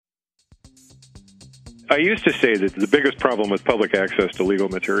I used to say that the biggest problem with public access to legal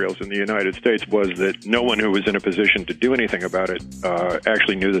materials in the United States was that no one who was in a position to do anything about it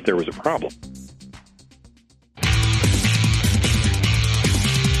actually knew that there was a problem.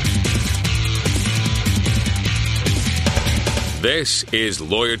 This is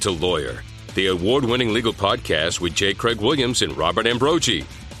Lawyer to Lawyer, the award-winning legal podcast with J. Craig Williams and Robert Ambrogi.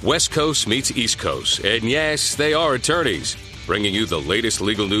 West Coast meets East Coast, and yes, they are attorneys, bringing you the latest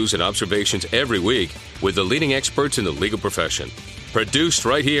legal news and observations every week with the leading experts in the legal profession. Produced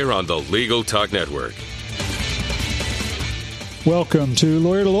right here on the Legal Talk Network. Welcome to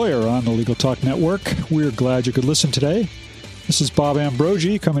Lawyer on the Legal Talk Network. We're glad you could listen today. This is Bob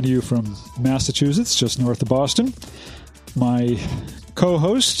Ambrogi coming to you from Massachusetts, just north of Boston. My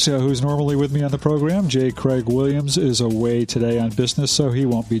co-host, who's normally with me on the program, J. Craig Williams, is away today on business, so he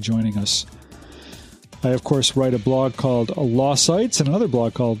won't be joining us. I, of course, write a blog called Law Sites and another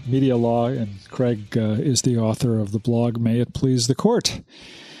blog called Media Law, and Craig is the author of the blog May It Please the Court.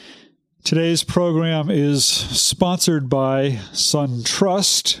 Today's program is sponsored by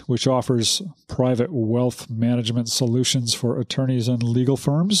SunTrust, which offers private wealth management solutions for attorneys and legal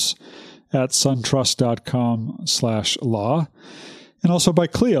firms at suntrust.com/law. And also by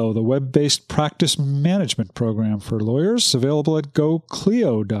Clio, the web-based practice management program for lawyers, available at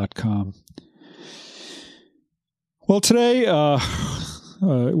goclio.com. Well, today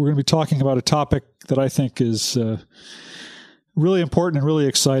we're going to be talking about a topic that I think is really important and really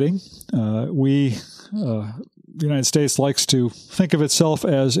exciting. The United States likes to think of itself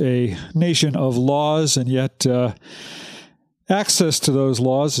as a nation of laws, and yet access to those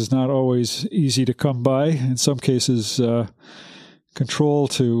laws is not always easy to come by. In some cases, control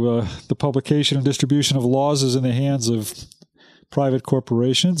to the publication and distribution of laws is in the hands of private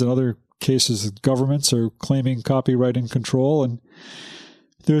corporations. In other cases, governments are claiming copyright and control. And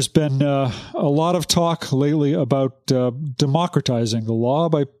there's been a lot of talk lately about democratizing the law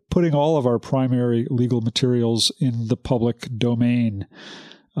by putting all of our primary legal materials in the public domain.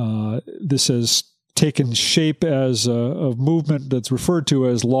 This has taken shape as a movement that's referred to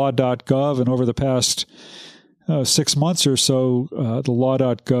as law.gov, and over the past 6 months or so, the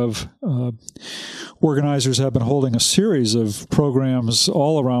law.gov organizers have been holding a series of programs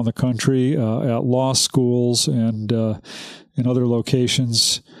all around the country at law schools and in other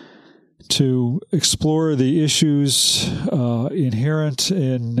locations to explore the issues inherent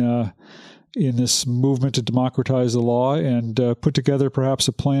in this movement to democratize the law and put together perhaps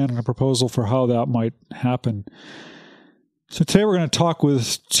a plan and a proposal for how that might happen. So today we're going to talk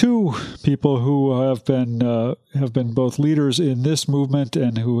with two people who have been both leaders in this movement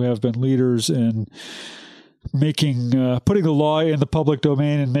and who have been leaders in putting the law in the public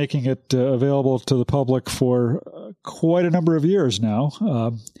domain and making it available to the public for quite a number of years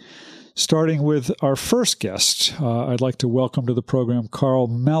now. Starting with our first guest, I'd like to welcome to the program Carl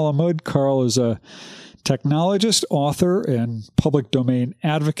Malamud. Carl is a technologist, author, and public domain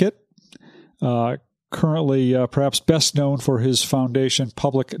advocate. Currently, perhaps best known for his foundation,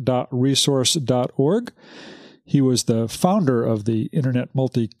 public.resource.org. He was the founder of the Internet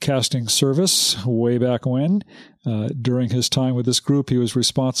Multicasting Service way back when. During his time with this group, he was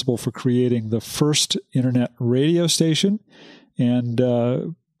responsible for creating the first Internet radio station and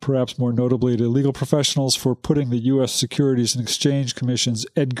perhaps more notably to legal professionals for putting the U.S. Securities and Exchange Commission's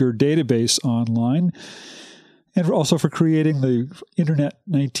Edgar database online, and also for creating the Internet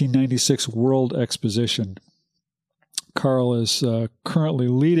 1996 World Exposition. Carl is currently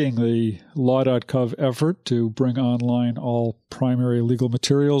leading the Law.gov effort to bring online all primary legal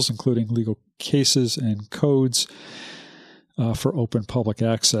materials, including legal cases and codes, for open public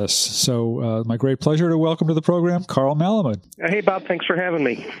access. So my great pleasure to welcome to the program, Carl Malamud. Hey, Bob. Thanks for having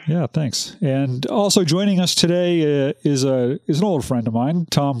me. Yeah, thanks. And also joining us today is an old friend of mine,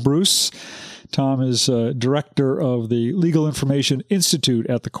 Tom Bruce. Tom is director of the Legal Information Institute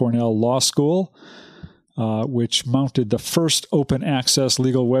at the Cornell Law School, which mounted the first open access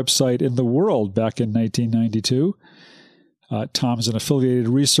legal website in the world back in 1992. Tom is an affiliated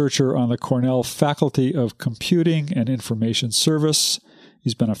researcher on the Cornell Faculty of Computing and Information Service.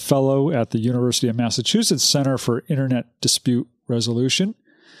 He's been a fellow at the University of Massachusetts Center for Internet Dispute Resolution,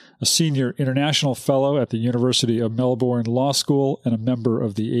 a senior international fellow at the University of Melbourne Law School, and a member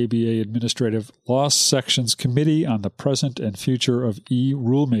of the ABA Administrative Law Section's Committee on the Present and Future of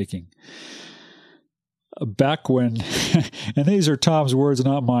E-Rulemaking. Back when, and these are Tom's words,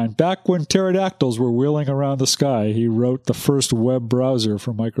 not mine, back when pterodactyls were wheeling around the sky, he wrote the first web browser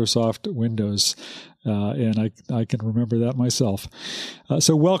for Microsoft Windows. And I can remember that myself.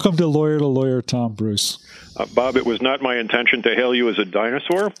 So welcome to Lawyer, Tom Bruce. Bob, it was not my intention to hail you as a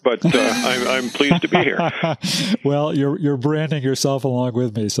dinosaur, but I'm pleased to be here. Well, you're branding yourself along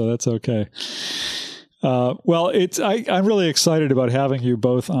with me, so that's okay. Well, I'm really excited about having you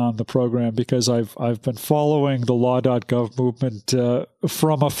both on the program because I've been following the law.gov movement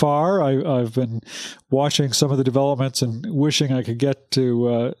from afar. I've been watching some of the developments and wishing I could get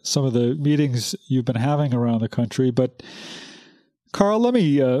to some of the meetings you've been having around the country. But Carl, let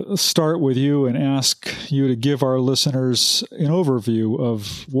me start with you and ask you to give our listeners an overview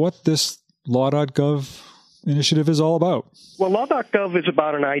of what this law.gov initiative is all about. Well, law.gov is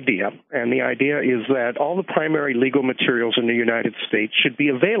about an idea, and the idea is that all the primary legal materials in the United States should be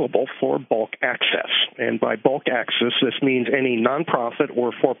available for bulk access. And by bulk access, this means any nonprofit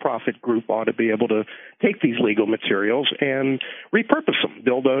or for-profit group ought to be able to take these legal materials and repurpose them,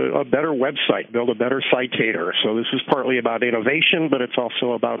 build a better website, build a better citator. So this is partly about innovation, but it's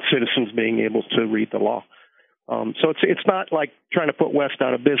also about citizens being able to read the law. So it's not like trying to put West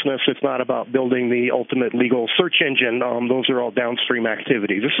out of business. It's not about building the ultimate legal search engine. Those are all downstream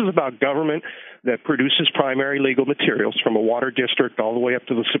activities. This is about government that produces primary legal materials from a water district all the way up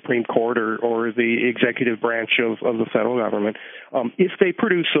to the Supreme Court or the executive branch of the federal government. If they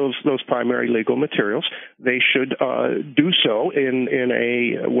produce those primary legal materials, they should do so in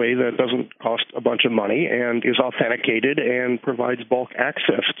a way that doesn't cost a bunch of money and is authenticated and provides bulk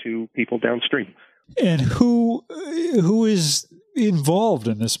access to people downstream. And who is involved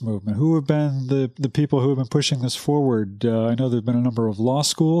in this movement? Who have been the people who have been pushing this forward? I know there have been a number of law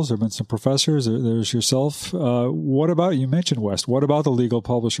schools. There have been some professors. There's yourself. What about, you mentioned West, what about the legal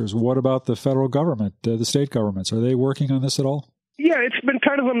publishers? What about the federal government, the state governments? Are they working on this at all? Yeah, it's been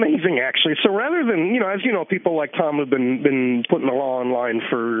kind of amazing, actually. So rather than, as you know, people like Tom have been putting the law online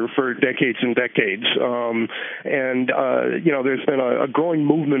for decades and decades. There's been a growing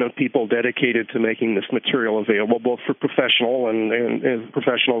movement of people dedicated to making this material available, both for professionals and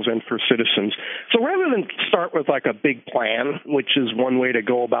for citizens. So rather than start with like a big plan, which is one way to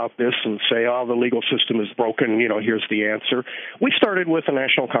go about this and say, oh, the legal system is broken, here's the answer, we started with a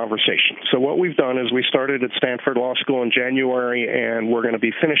national conversation. So what we've done is we started at Stanford Law School in January, and we're going to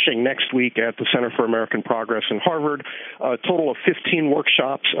be finishing next week at the Center for American Progress in Harvard. A total of 15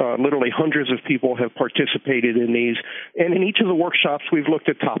 workshops. Literally hundreds of people have participated in these. And in each of the workshops, we've looked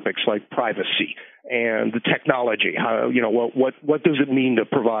at topics like privacy and the technology. What does it mean to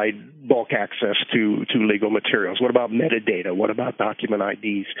provide bulk access to legal materials? What about metadata? What about document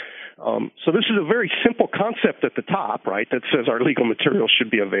IDs? So this is a very simple concept at the top, right, that says our legal materials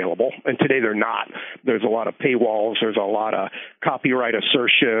should be available. And today they're not. There's a lot of paywalls. There's a lot of copyright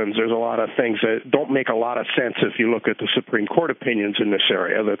assertions. There's a lot of things that don't make a lot of sense if you look at the Supreme Court opinions in this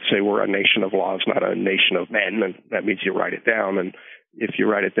area that say we're a nation of laws, not a nation of men. And that means you write it down. And if you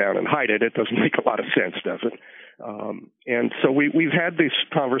write it down and hide it, it doesn't make a lot of sense, does it? And so we've had this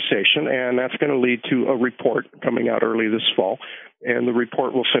conversation, and that's going to lead to a report coming out early this fall. And the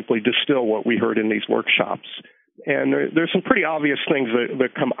report will simply distill what we heard in these workshops. And there's some pretty obvious things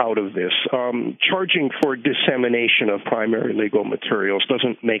that come out of this. Charging for dissemination of primary legal materials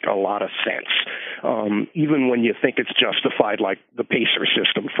doesn't make a lot of sense, even when you think it's justified, like the PACER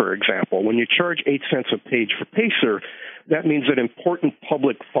system, for example. When you charge 8 cents a page for PACER, that means that important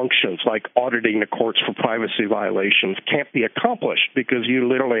public functions like auditing the courts for privacy violations can't be accomplished because you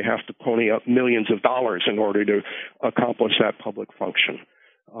literally have to pony up millions of dollars in order to accomplish that public function.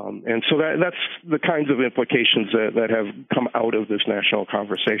 And so that's the kinds of implications that have come out of this national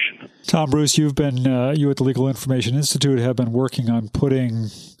conversation. Tom Bruce, you at the Legal Information Institute have been working on putting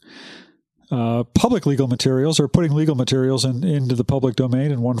public legal materials or putting legal materials into the public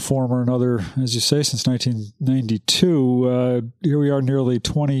domain in one form or another, as you say, since 1992. Here we are nearly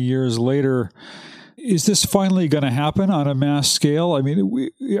 20 years later. Is this finally going to happen on a mass scale? I mean,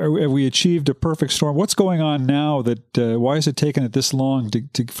 have we achieved a perfect storm? What's going on now? Why has it taken it this long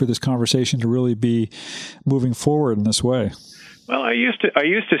for this conversation to really be moving forward in this way? Well, I used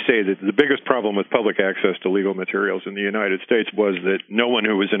to say that the biggest problem with public access to legal materials in the United States was that no one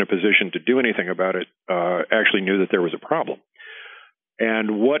who was in a position to do anything about it actually knew that there was a problem.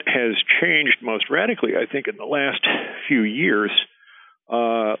 And what has changed most radically, I think, in the last few years,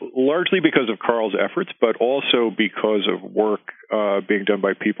 largely because of Carl's efforts, but also because of work being done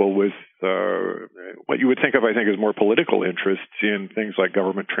by people with what you would think of, I think, as more political interests in things like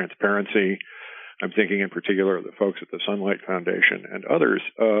government transparency. I'm thinking in particular of the folks at the Sunlight Foundation and others,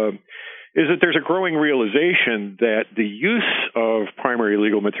 is that there's a growing realization that the use of primary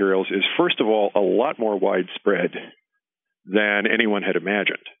legal materials is, first of all, a lot more widespread than anyone had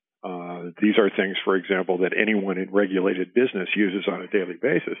imagined. These are things, for example, that anyone in regulated business uses on a daily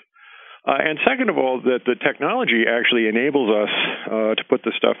basis. And second of all, that the technology actually enables us to put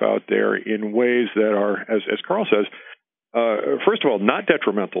the stuff out there in ways that are, as Carl says, first of all, not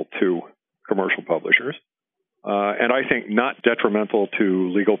detrimental to commercial publishers, and I think not detrimental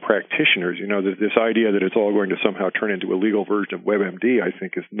to legal practitioners. You know, this idea that it's all going to somehow turn into a legal version of WebMD, I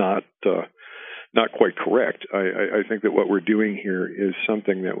think, is not quite correct. I think that what we're doing here is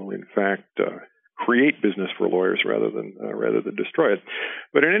something that will, in fact, create business for lawyers rather than destroy it.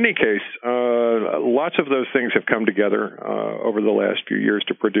 But in any case, lots of those things have come together over the last few years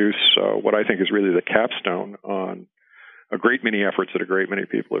to produce what I think is really the capstone on a great many efforts that a great many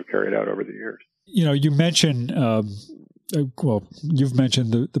people have carried out over the years. You know, you mentioned, you've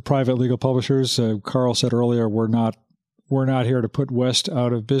mentioned the private legal publishers. Carl said earlier, we're not here to put West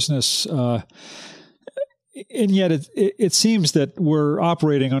out of business. And yet it seems that we're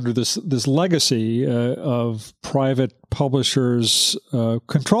operating under this legacy of private publishers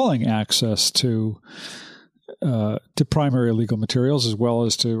controlling access to primary legal materials as well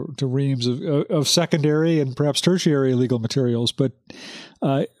as to reams of secondary and perhaps tertiary legal materials. But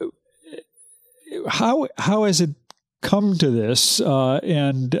how has it come to this,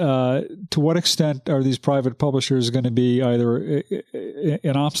 and to what extent are these private publishers going to be either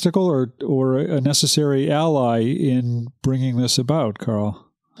an obstacle or a necessary ally in bringing this about, Carl?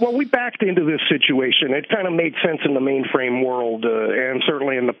 Well, we backed into this situation. It kind of made sense in the mainframe world and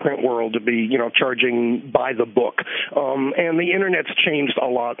certainly in the print world to be, charging by the book. And the Internet's changed a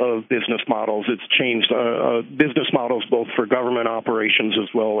lot of business models. It's changed business models both for government operations as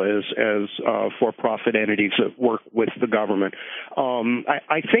well as for-profit entities that work with the government.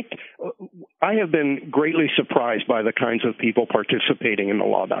 I think I have been greatly surprised by the kinds of people participating in the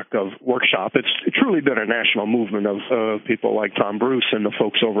Law.gov workshop. It's truly been a national movement of people like Tom Bruce and the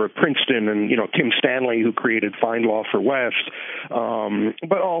folks over at Princeton and, Tim Stanley, who created Find Law for West.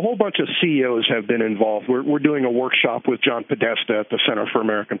 But a whole bunch of CEOs have been involved. We're doing a workshop with John Podesta at the Center for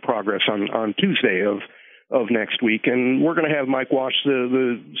American Progress on Tuesday of next week. And we're going to have Mike Walsh,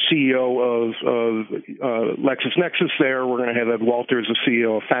 the CEO of LexisNexis there. We're going to have Ed Walters, the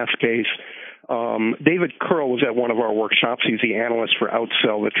CEO of Fastcase. David Curl was at one of our workshops. He's the analyst for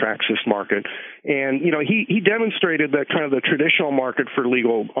Outsell that tracks this market. And, he demonstrated that kind of the traditional market for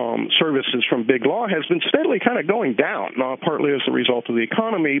legal services from big law has been steadily kind of going down, partly as a result of the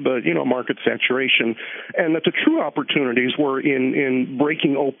economy, but, market saturation, and that the true opportunities were in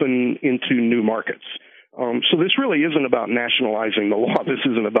breaking open into new markets. So this really isn't about nationalizing the law. This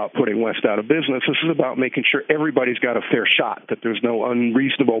isn't about putting West out of business. This is about making sure everybody's got a fair shot, that there's no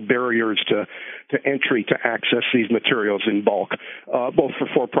unreasonable barriers to entry to access these materials in bulk, both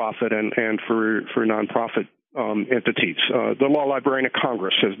for profit and for nonprofit entities. The Law Librarian of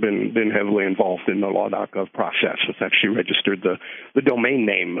Congress has been heavily involved in the Law.gov process. It's actually registered the domain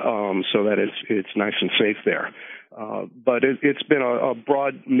name so that it's nice and safe there. But it's been a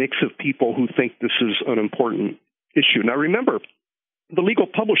broad mix of people who think this is an important issue. Now, remember, the legal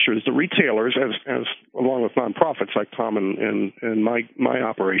publishers, the retailers, as along with nonprofits like Tom and my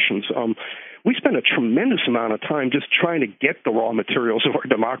operations, we spend a tremendous amount of time just trying to get the raw materials of our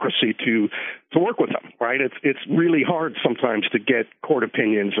democracy to work with them, right? It's really hard sometimes to get court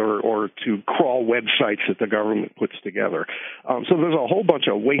opinions or to crawl websites that the government puts together. So there's a whole bunch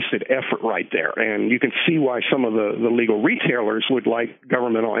of wasted effort right there, and you can see why some of the legal retailers would like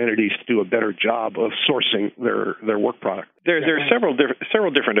governmental entities to do a better job of sourcing their work product. There are several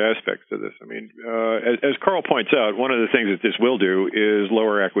different aspects to this. I mean, as Carl points out, one of the things that this will do is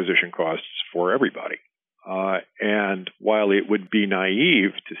lower acquisition costs for everybody. And while it would be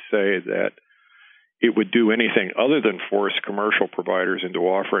naive to say that it would do anything other than force commercial providers into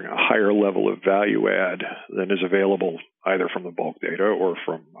offering a higher level of value add than is available either from the bulk data or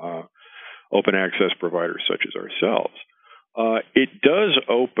from open access providers such as ourselves, it does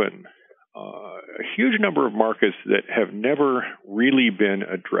open a huge number of markets that have never really been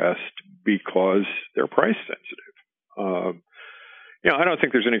addressed because they're price sensitive. I don't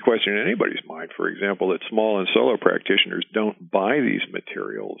think there's any question in anybody's mind, for example, that small and solo practitioners don't buy these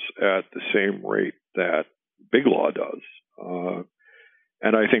materials at the same rate that big law does.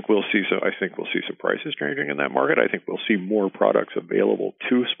 And I think we'll see some prices changing in that market. I think we'll see more products available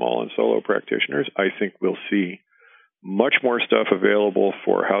to small and solo practitioners. I think we'll see much more stuff available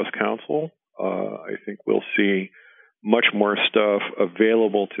for house counsel. I think we'll see much more stuff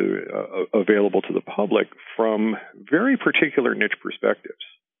available to the public from very particular niche perspectives.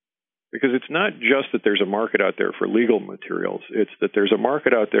 Because it's not just that there's a market out there for legal materials; it's that there's a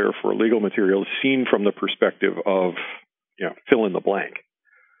market out there for legal materials seen from the perspective of, fill in the blank.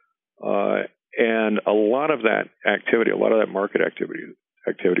 And a lot of that activity, a lot of that market activity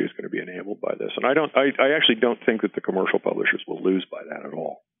is going to be enabled by this. And I actually don't think that the commercial publishers will lose by that at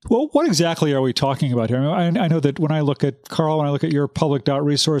all. Well, what exactly are we talking about here? I know that when I look at, Carl, when I look at your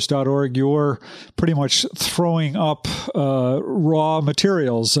public.resource.org, you're pretty much throwing up raw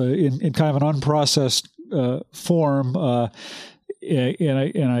materials in kind of an unprocessed form. And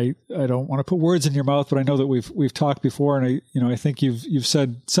I don't want to put words in your mouth, but I know that we've talked before, and I think you've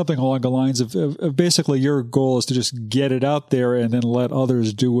said something along the lines of basically your goal is to just get it out there and then let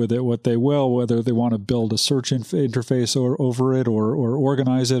others do with it what they will, whether they want to build a search interface over it or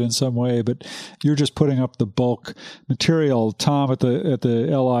organize it in some way. But you're just putting up the bulk material. Tom, at the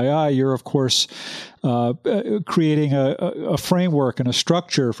LII, you're of course creating a framework and a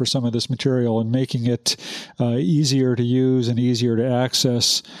structure for some of this material and making it easier to use and easier to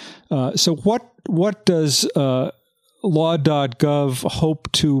access. So what does law.gov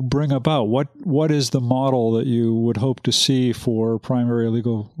hope to bring about? What is the model that you would hope to see for primary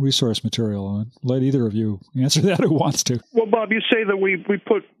legal resource material? Let either of you answer that who wants to. Well, Bob, you say that we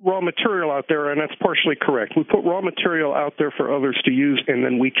put raw material out there, and that's partially correct. We put raw material out there for others to use, and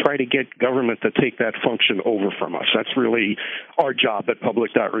then we try to get government to take that function over from us. That's really our job at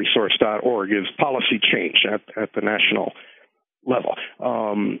public.resource.org, is policy change at the national level.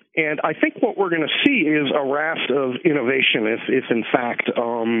 And I think what we're going to see is a raft of innovation if in fact,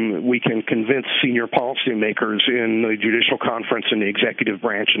 we can convince senior policymakers in the judicial conference and the executive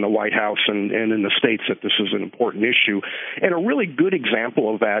branch in the White House and in the states that this is an important issue. And a really good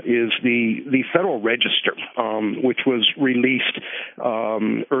example of that is the Federal Register, which was released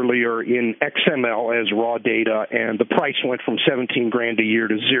earlier in XML as raw data, and the price went from $17,000 a year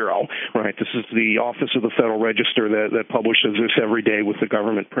to $0. Right? This is the Office of the Federal Register that publishes this every day with the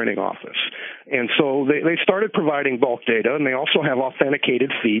government printing office. And so they started providing bulk data, and they also have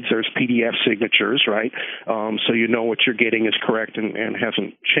authenticated feeds. There's PDF signatures, right? So you know what you're getting is correct and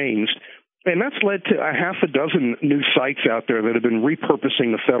hasn't changed. And that's led to a half a dozen new sites out there that have been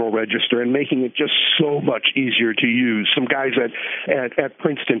repurposing the Federal Register and making it just so much easier to use. Some guys at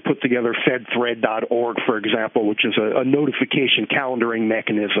Princeton put together fedthread.org, for example, which is a notification calendaring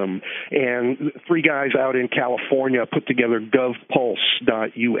mechanism. And 3 guys out in California put together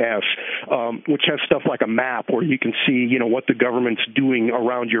govpulse.us, which has stuff like a map where you can see, what the government's doing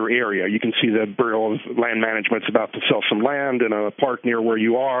around your area. You can see the Bureau of Land Management's about to sell some land in a park near where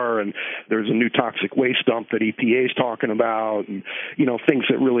you are, and there's a new toxic waste dump that EPA is talking about, and, things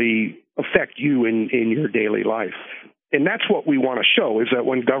that really affect you in your daily life. And that's what we want to show, is that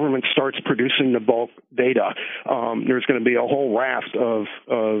when government starts producing the bulk data, there's going to be a whole raft of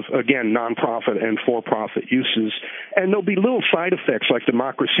again, nonprofit and for-profit uses. And there'll be little side effects like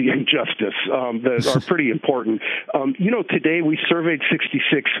democracy and justice that are pretty important. Today we surveyed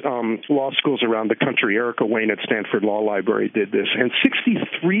 66 law schools around the country. Erica Wayne at Stanford Law Library did this. And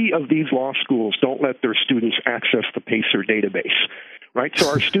 63 of these law schools don't let their students access the PACER database. Right, so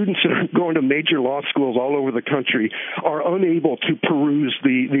our students that are going to major law schools all over the country are unable to peruse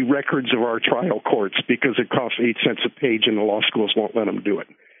the records of our trial courts because it costs 8 cents a page, and the law schools won't let them do it.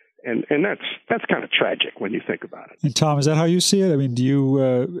 And that's kind of tragic when you think about it. And Tom, is that how you see it? I mean, do you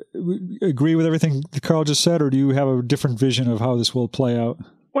agree with everything Carl just said, or do you have a different vision of how this will play out?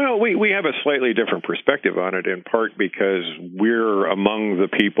 Well, we have a slightly different perspective on it, in part because we're among the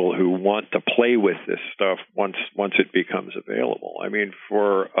people who want to play with this stuff once it becomes available. I mean,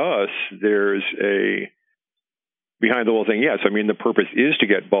 for us, there's behind the whole thing, yes. I mean, the purpose is to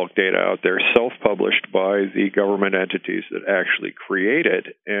get bulk data out there, self-published by the government entities that actually create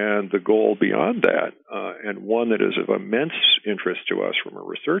it, and the goal beyond that, and one that is of immense interest to us from a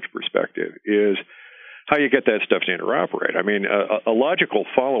research perspective, is how you get that stuff to interoperate. I mean, a logical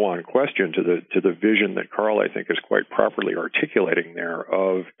follow-on question to the vision that Carl, I think, is quite properly articulating there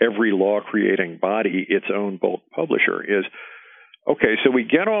of every law-creating body its own bulk publisher is, okay, so we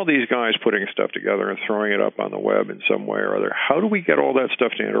get all these guys putting stuff together and throwing it up on the web in some way or other. How do we get all that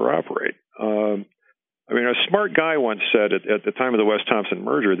stuff to interoperate? I mean, a smart guy once said at the time of the West Thompson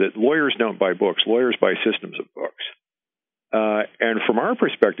merger that lawyers don't buy books, lawyers buy systems of books. And from our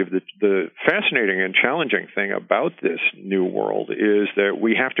perspective, the fascinating and challenging thing about this new world is that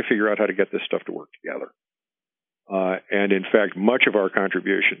we have to figure out how to get this stuff to work together. And in fact, much of our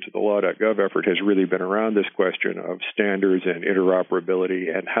contribution to the law.gov effort has really been around this question of standards and interoperability,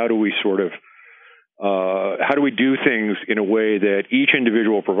 and how do we do things in a way that each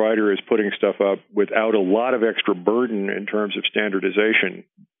individual provider is putting stuff up without a lot of extra burden in terms of standardization,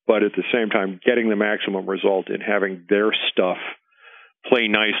 but at the same time getting the maximum result in having their stuff play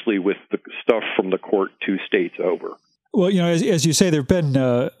nicely with the stuff from the court 2 states over. Well, as you say, there have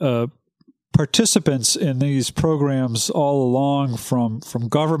been participants in these programs all along, from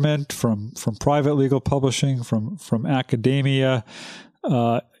government, from private legal publishing, from academia.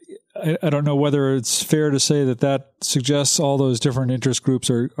 I don't know whether it's fair to say that suggests all those different interest groups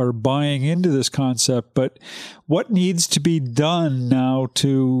are buying into this concept, but what needs to be done now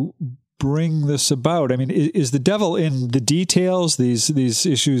to bring this about? I mean, is the devil in the details, these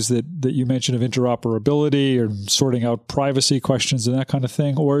issues that you mentioned of interoperability or sorting out privacy questions and that kind of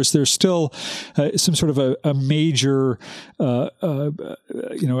thing? Or is there still some sort of a major,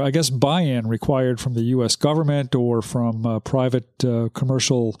 I guess, buy-in required from the U.S. government or from private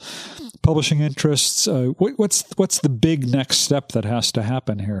commercial publishing interests? What's the big next step that has to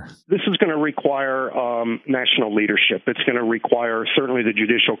happen here? This is going to require national leadership. It's going to require certainly the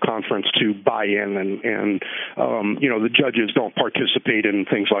Judicial Conference to buy in, and the judges don't participate in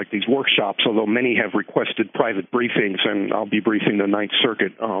things like these workshops, although many have requested private briefings, and I'll be briefing the Ninth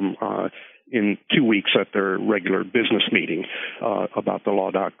Circuit in 2 weeks at their regular business meeting about the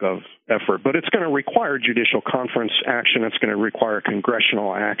law.gov effort. But it's going to require judicial conference action. It's going to require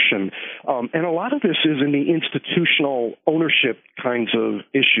congressional action. And a lot of this is in the institutional ownership kinds of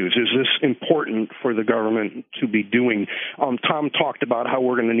issues. Is this important for the government to be doing? Tom talked about how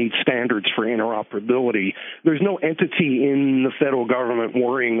we're going to need standards for interoperability. There's no entity in the federal government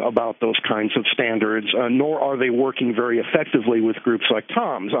worrying about those kinds of standards, nor are they working very effectively with groups like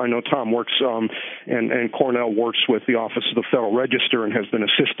Tom's. I know Tom works and Cornell works with the Office of the Federal Register and has been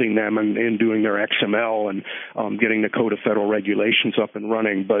assisting them in doing their XML and getting the Code of Federal Regulations up and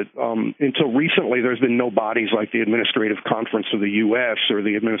running. But until recently, there's been no bodies like the Administrative Conference of the U.S. or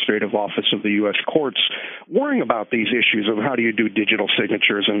the Administrative Office of the U.S. Courts worrying about these issues of how do you do digital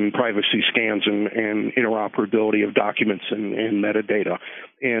signatures and privacy scans and interoperability of documents and metadata.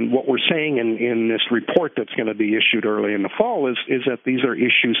 And what we're saying in this report that's going to be issued early in the fall is that these are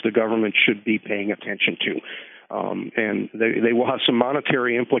issues the government should be paying attention to. And they will have some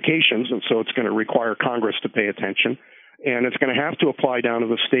monetary implications, and so it's going to require Congress to pay attention. And it's going to have to apply down to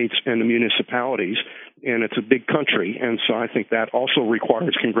the states and the municipalities, and it's a big country. And so I think that also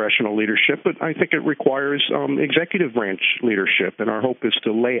requires congressional leadership, but I think it requires executive branch leadership. And our hope is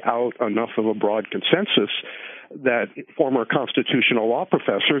to lay out enough of a broad consensus that former constitutional law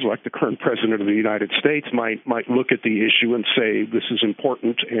professors, like the current president of the United States, might look at the issue and say this is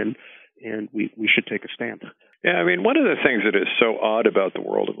important and we should take a stand. Yeah, I mean, one of the things that is so odd about the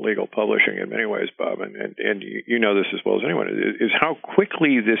world of legal publishing in many ways, Bob, and you know this as well as anyone, is how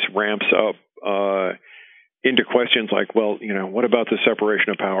quickly this ramps up into questions like, well, what about the separation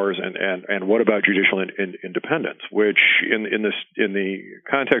of powers and what about judicial independence, which in the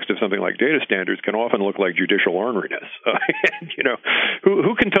context of something like data standards can often look like judicial orneriness.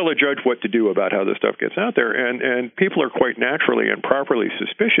 Who can tell a judge what to do about how this stuff gets out there? And people are quite naturally and properly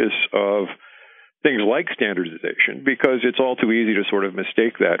suspicious of things like standardization because it's all too easy to sort of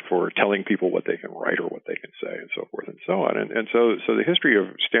mistake that for telling people what they can write or what they can say and so forth and so on. And so the history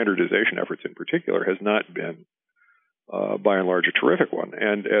of standardization efforts in particular has not been, by and large, a terrific one.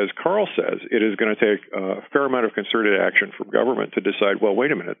 And as Carl says, it is going to take a fair amount of concerted action from government to decide, well,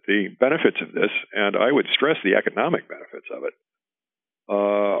 wait a minute, the benefits of this, and I would stress the economic benefits of it,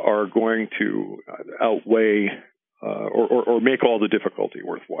 are going to outweigh or make all the difficulty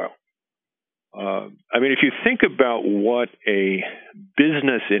worthwhile. I mean, if you think about what a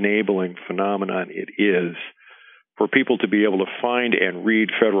business-enabling phenomenon it is for people to be able to find and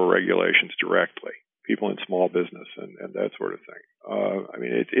read federal regulations directly, people in small business and that sort of thing, I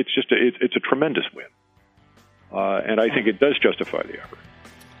mean, it's a tremendous win, and I think it does justify the effort.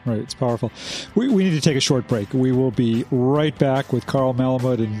 Right, it's powerful. We need to take a short break. We will be right back with Carl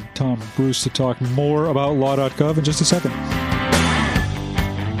Malamud and Tom Bruce to talk more about law.gov in just a second.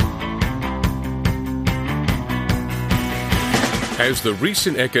 Has the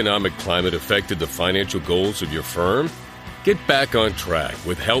recent economic climate affected the financial goals of your firm? Get back on track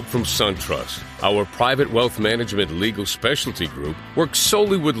with help from SunTrust. Our private wealth management legal specialty group works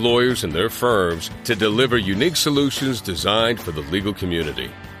solely with lawyers and their firms to deliver unique solutions designed for the legal community.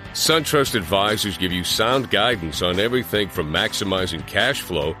 SunTrust advisors give you sound guidance on everything from maximizing cash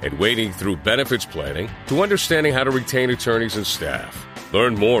flow and wading through benefits planning to understanding how to retain attorneys and staff.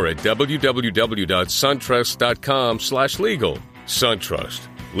 Learn more at www.suntrust.com/legal. SunTrust.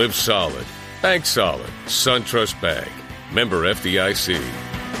 Live solid. Bank solid. SunTrust Bank. Member FDIC.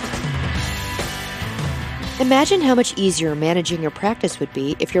 Imagine how much easier managing your practice would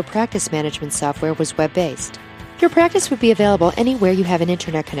be if your practice management software was web-based. Your practice would be available anywhere you have an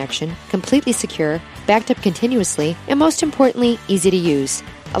internet connection, completely secure, backed up continuously, and most importantly, easy to use.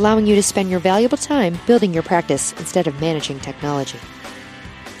 allowing you to spend your valuable time building your practice instead of managing technology.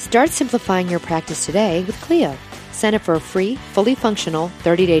 Start simplifying your practice today with Clio. Sign up for a free, fully functional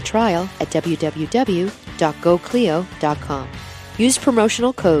 30-day trial at www.goclio.com. Use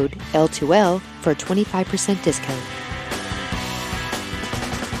promotional code L2L for a 25% discount.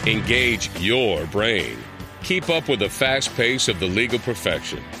 Engage your brain. Keep up with the fast pace of the legal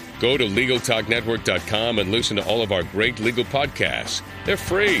profession. Go to LegalTalkNetwork.com and listen to all of our great legal podcasts. They're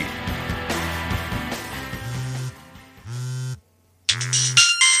free.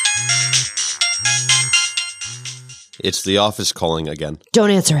 It's the office calling again. Don't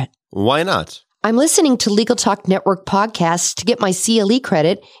answer it. Why not? I'm listening to Legal Talk Network podcasts to get my CLE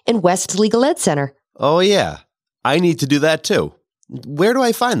credit in West Legal Ed Center. Oh, yeah. I need to do that, too. Where do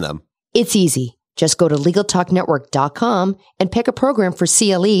I find them? It's easy. Just go to LegalTalkNetwork.com and pick a program for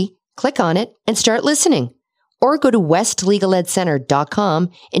CLE, click on it, and start listening. Or go to WestLegalEdCenter.com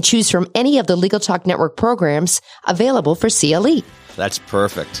and choose from any of the Legal Talk Network programs available for CLE. That's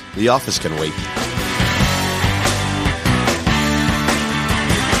perfect. The office can wait.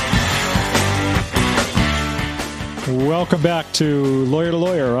 Welcome back to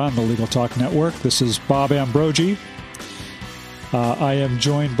Lawyer on the Legal Talk Network. This is Bob Ambrogi. I am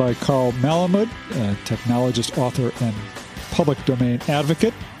joined by Carl Malamud, a technologist, author, and public domain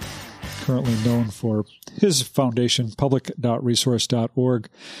advocate, currently known for his foundation, public.resource.org,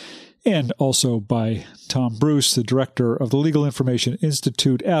 and also by Tom Bruce, the director of the Legal Information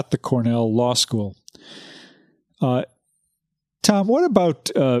Institute at the Cornell Law School. Tom, what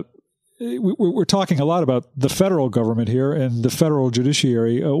about... We're talking a lot about the federal government here and the federal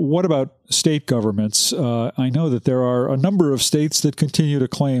judiciary. What about state governments? I know that there are a number of states that continue to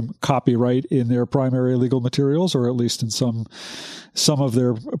claim copyright in their primary legal materials, or at least in some of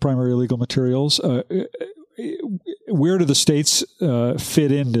their primary legal materials. Where do the states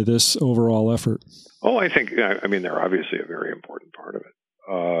fit into this overall effort? Oh, I think, they're obviously a very important part of it.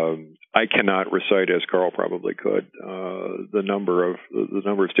 I cannot recite, as Carl probably could, the number of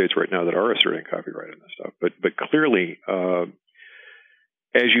states right now that are asserting copyright in this stuff. But clearly,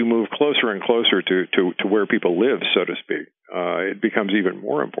 as you move closer and closer to where people live, so to speak, it becomes even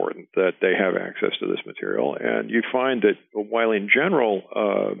more important that they have access to this material. And you find that while in general,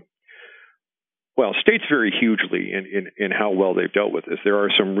 states vary hugely in how well they've dealt with this. There are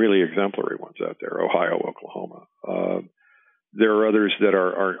some really exemplary ones out there: Ohio, Oklahoma. There are others that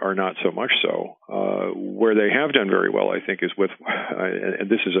are not so much so. Where they have done very well, I think, is with, and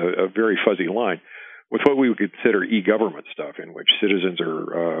this is a very fuzzy line, with what we would consider e-government stuff, in which citizens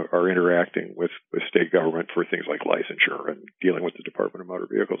are interacting with state government for things like licensure and dealing with the Department of Motor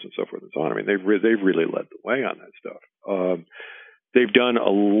Vehicles and so forth and so on. I mean, they've really led the way on that stuff. They've done a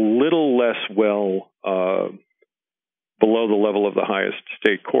little less well below the level of the highest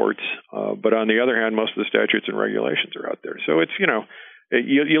state courts. But on the other hand, most of the statutes and regulations are out there. So it's,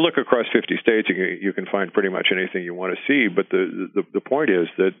 you look across 50 states, you can find pretty much anything you want to see. But the point is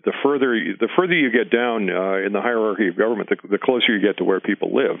that the further you get down in the hierarchy of government, the closer you get to where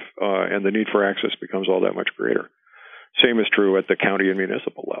people live, and the need for access becomes all that much greater. Same is true at the county and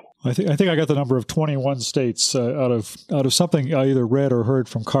municipal level. I think I got the number of 21 states out of something I either read or heard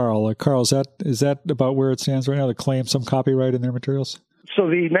from Carl. Carl, is that about where it stands right now, to claim some copyright in their materials? So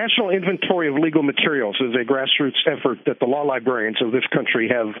the National Inventory of Legal Materials is a grassroots effort that the law librarians of this country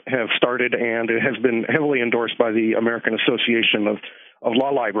have started, and it has been heavily endorsed by the American Association of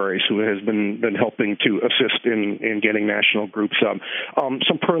law libraries, who has been helping to assist in getting national groups up.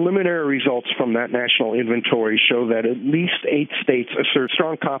 Some preliminary results from that national inventory show that at least 8 states assert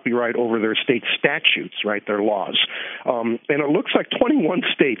strong copyright over their state statutes, right, their laws. And it looks like 21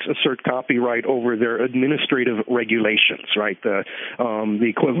 states assert copyright over their administrative regulations, right, the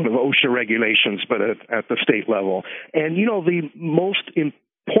equivalent of OSHA regulations, but at the state level. And, the most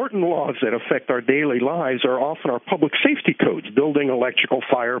important laws that affect our daily lives are often our public safety codes, building, electrical,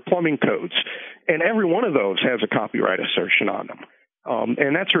 fire, plumbing codes. And every one of those has a copyright assertion on them.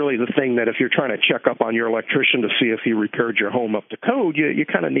 And that's really the thing, that if you're trying to check up on your electrician to see if he repaired your home up to code, you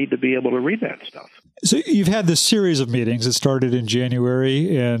kind of need to be able to read that stuff. So you've had this series of meetings. It started in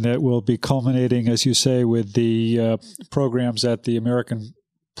January, and it will be culminating, as you say, with the programs at the American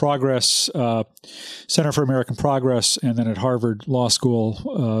Progress, Center for American Progress, and then at Harvard Law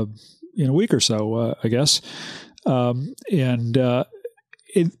School in a week or so, I guess. And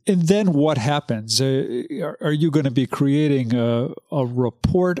then what happens? Are you going to be creating a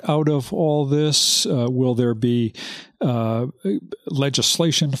report out of all this? Will there be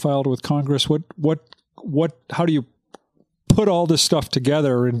legislation filed with Congress? How do you put all this stuff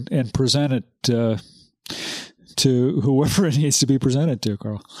together and present it to whoever it needs to be presented to,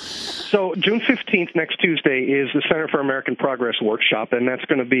 Carl? So June 15th, next Tuesday, is the Center for American Progress workshop, and that's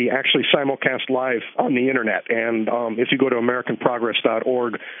going to be actually simulcast live on the Internet. And if you go to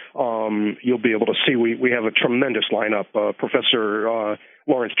AmericanProgress.org, you'll be able to see we have a tremendous lineup. Professor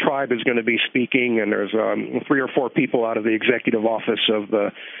Lawrence Tribe is going to be speaking, and there's 3 or 4 people out of the executive office of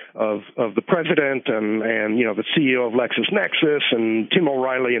the president, and the CEO of LexisNexis, and Tim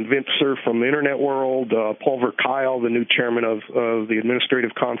O'Reilly and Vince Cerf from the Internet World, Pulver Kyle, the new chairman of the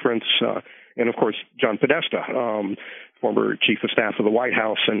Administrative Conference, and of course John Podesta, former chief of staff of the White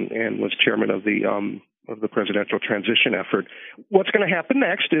House and was chairman of the presidential transition effort. What's going to happen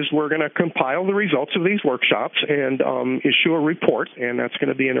next is we're going to compile the results of these workshops and issue a report, and that's going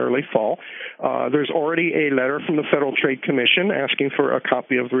to be in early fall. There's already a letter from the Federal Trade Commission asking for a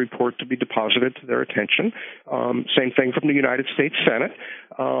copy of the report to be deposited to their attention. Same thing from the United States Senate.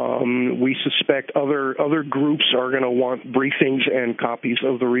 We suspect other groups are going to want briefings and copies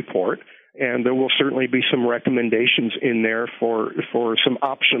of the report. And there will certainly be some recommendations in there for some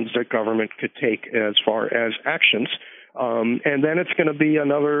options that government could take as far as actions. And then it's going to be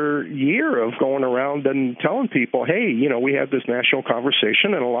another year of going around and telling people, hey, we had this national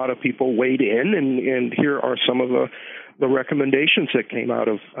conversation and a lot of people weighed in, and here are some of the recommendations that came out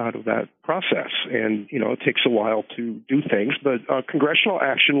of that process. And, it takes a while to do things, but congressional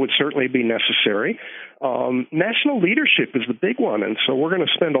action would certainly be necessary. National leadership is the big one, and so we're going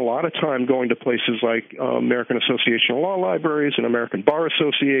to spend a lot of time going to places like American Association of Law Libraries and American Bar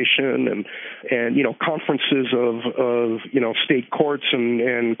Association and conferences of state courts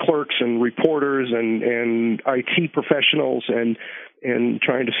and clerks and reporters and IT professionals and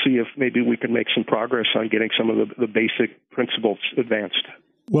trying to see if maybe we can make some progress on getting some of the basic principles advanced.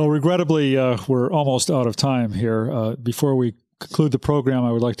 Well, regrettably, we're almost out of time here. Before we conclude the program,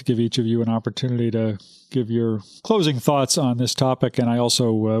 I would like to give each of you an opportunity to give your closing thoughts on this topic, and I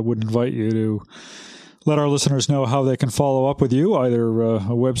also would invite you to let our listeners know how they can follow up with you, either a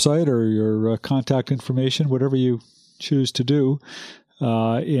website or your contact information, whatever you choose to do.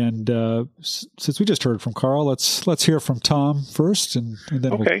 And since we just heard from Carl, let's hear from Tom first, and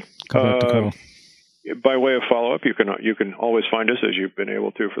then we'll come back to Carl. By way of follow-up, you can always find us, as you've been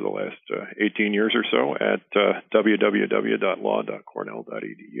able to for the last 18 years or so, at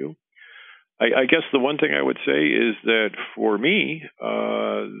www.law.cornell.edu. I guess the one thing I would say is that for me,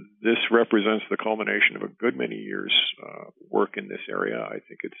 this represents the culmination of a good many years' work in this area. I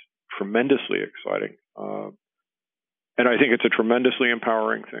think it's tremendously exciting. And I think it's a tremendously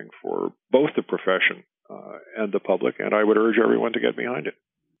empowering thing for both the profession and the public, and I would urge everyone to get behind it.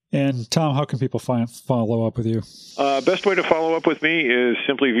 And Tom, how can people follow up with you? Best way to follow up with me is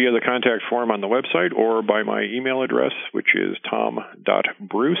simply via the contact form on the website or by my email address, which is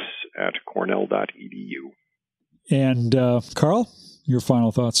tom.bruce@cornell.edu. And Carl, your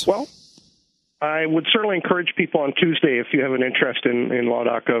final thoughts? Well, I would certainly encourage people on Tuesday, if you have an interest in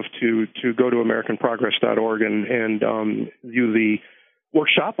law.gov, to go to AmericanProgress.org and view the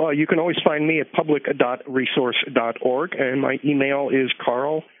workshop. You can always find me at public.resource.org, and my email is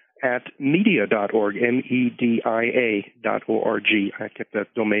carl@media.org, media.org. I kept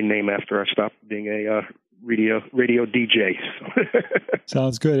that domain name after I stopped being a radio DJ.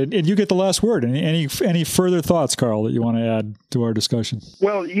 Sounds good. And you get the last word. Any further thoughts, Carl, that you want to add to our discussion?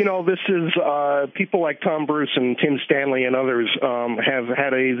 Well, this is people like Tom Bruce and Tim Stanley and others have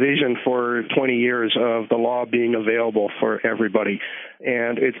had a vision for 20 years of the law being available for everybody.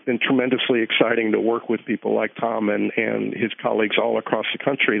 And it's been tremendously exciting to work with people like Tom and his colleagues all across the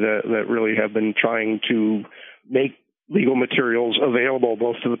country that really have been trying to make legal materials available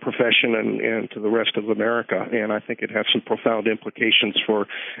both to the profession and to the rest of America. And I think it has some profound implications for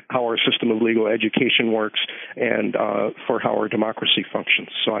how our system of legal education works and for how our democracy functions.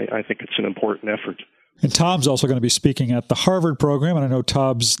 So I think it's an important effort. And Tom's also going to be speaking at the Harvard program, and I know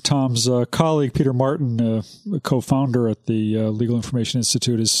Tom's colleague, Peter Martin, a co-founder at the Legal Information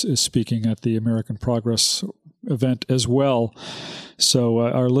Institute, is speaking at the American Progress event as well. So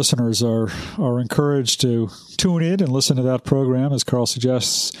our listeners are encouraged to tune in and listen to that program, as Carl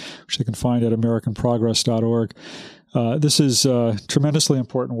suggests, which they can find at AmericanProgress.org. This is tremendously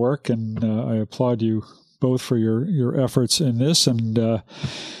important work, and I applaud you both for your efforts in this. And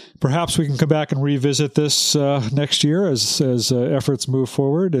perhaps we can come back and revisit this next year as efforts move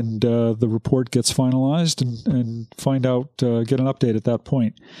forward and the report gets finalized and find out, get an update at that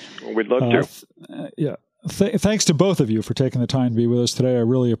point. We'd love to. Yeah. Thanks to both of you for taking the time to be with us today. I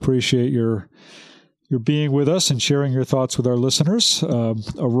really appreciate your being with us and sharing your thoughts with our listeners. A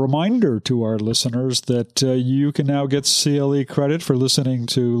reminder to our listeners that you can now get CLE credit for listening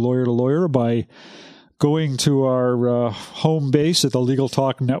to Lawyer by going to our home base at the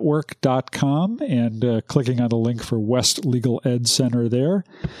LegalTalkNetwork.com and clicking on the link for West Legal Ed Center there.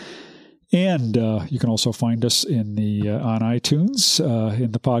 And you can also find us in on iTunes,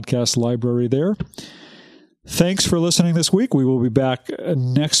 in the podcast library there. Thanks for listening this week. We will be back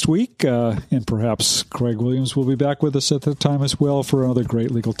next week, and perhaps Craig Williams will be back with us at the time as well for another great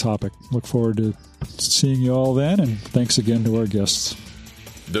legal topic. Look forward to seeing you all then, and thanks again to our guests.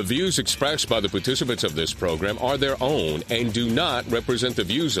 The views expressed by the participants of this program are their own and do not represent the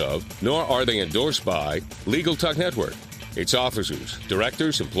views of, nor are they endorsed by, Legal Talk Network, its officers,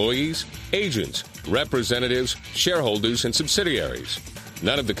 directors, employees, agents, representatives, shareholders, and subsidiaries.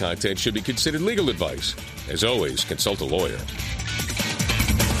 None of the content should be considered legal advice. As always, consult a lawyer.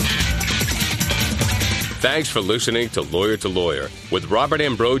 Thanks for listening to Lawyer with Robert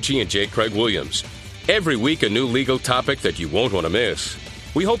Ambrogi and J. Craig Williams. Every week, a new legal topic that you won't want to miss.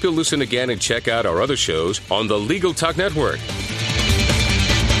 We hope you'll listen again and check out our other shows on the Legal Talk Network.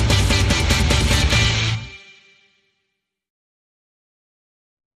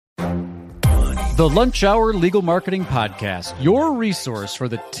 The Lunch Hour Legal Marketing Podcast, your resource for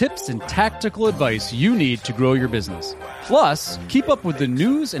the tips and tactical advice you need to grow your business. Plus, keep up with the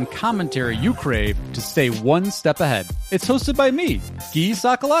news and commentary you crave to stay one step ahead. It's hosted by me, Guy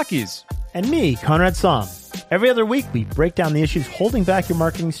Sakalakis. And me, Conrad Som. Every other week, we break down the issues holding back your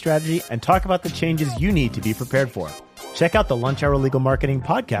marketing strategy and talk about the changes you need to be prepared for. Check out the Lunch Hour Legal Marketing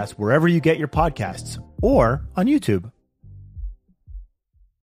Podcast wherever you get your podcasts or on YouTube.